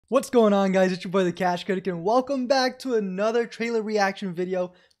What's going on, guys? It's your boy the Cash Critic, and welcome back to another trailer reaction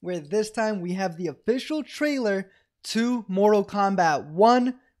video where this time we have the official trailer to Mortal Kombat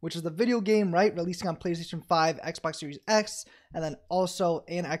 1, which is the video game, right? Releasing on PlayStation 5, Xbox Series X, and then also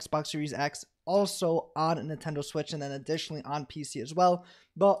an Xbox Series X, also on a Nintendo Switch, and then additionally on PC as well.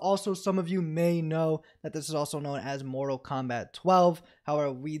 But also some of you may know that this is also known as Mortal Kombat 12.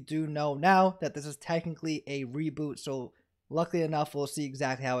 However, we do know now that this is technically a reboot, so luckily enough, we'll see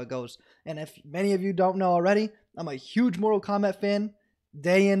exactly how it goes. And if many of you don't know already, I'm a huge Mortal Kombat fan.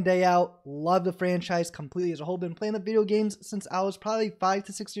 Day in, day out. Love the franchise completely as a whole. Been playing the video games since I was probably 5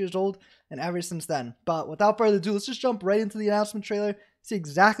 to 6 years old, and ever since then. But without further ado, let's just jump right into the announcement trailer. See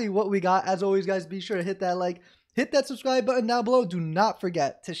exactly what we got. As always, guys, be sure to hit that like, hit that subscribe button down below. Do not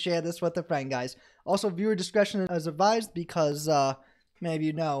forget to share this with a friend, guys. Also, viewer discretion is advised because many of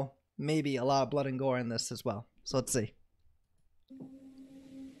you know, maybe a lot of blood and gore in this as well. So let's see.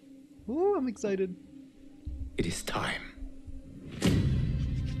 Ooh, I'm excited. It is time.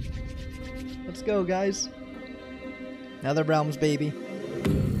 Let's go, guys. Nether Realms, baby.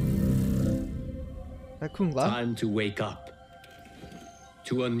 That Kung Lao? Time to wake up.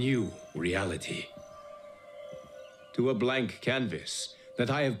 To a new reality. To a blank canvas that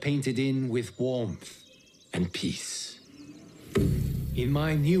I have painted in with warmth and peace. In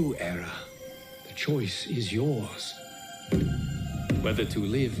my new era, the choice is yours. Whether to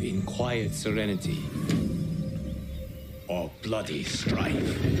live in quiet serenity or bloody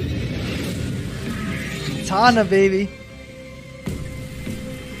strife. Tana, baby.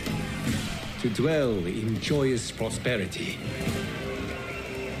 To dwell in joyous prosperity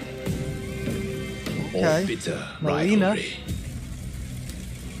or bitter rivalry.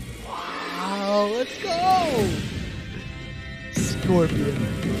 Wow, let's go! Scorpion.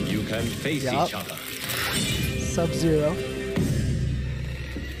 You can face each other. Sub-Zero.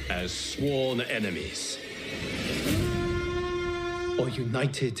 As sworn enemies, or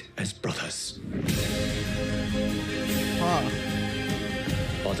united as brothers.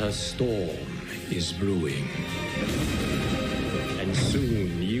 But a storm is brewing, and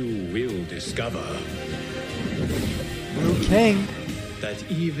soon you will discover Blue King. that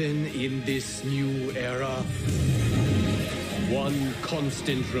even in this new era, one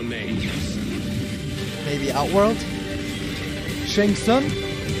constant remains. Maybe Outworld? Shang Tsung?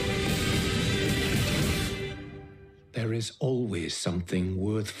 There is always something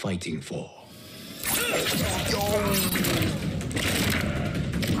worth fighting for.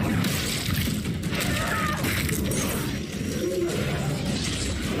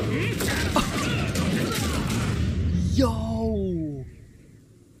 Yo!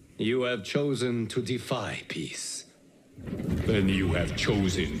 You have chosen to defy peace. Then you have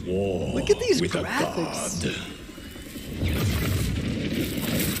chosen war. Look at these with graphics. A god.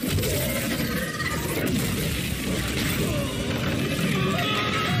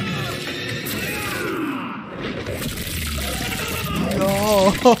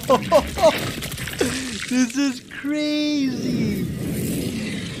 Yo! This is crazy!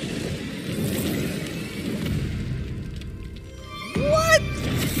 What?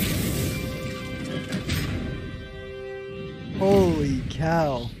 Holy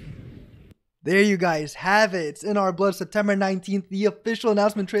cow. There you guys have it. It's in our blood, September 19th, the official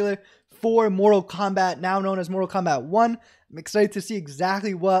announcement trailer for Mortal Kombat, now known as Mortal Kombat 1. I'm excited to see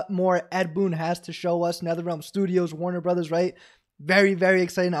exactly what more Ed Boon has to show us. NetherRealm Studios, Warner Brothers, right? Very, very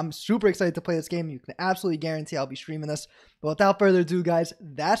exciting. I'm super excited to play this game. You can absolutely guarantee I'll be streaming this. But without further ado, guys,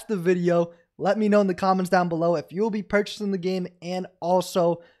 that's the video. Let me know in the comments down below if you'll be purchasing the game and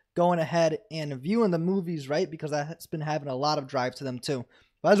also going ahead and viewing the movies, right? Because that's been having a lot of drive to them too.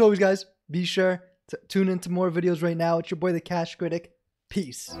 But as always, guys, be sure to tune into more videos right now. It's your boy, the Cash Critic.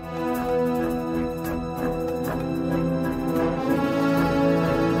 Peace.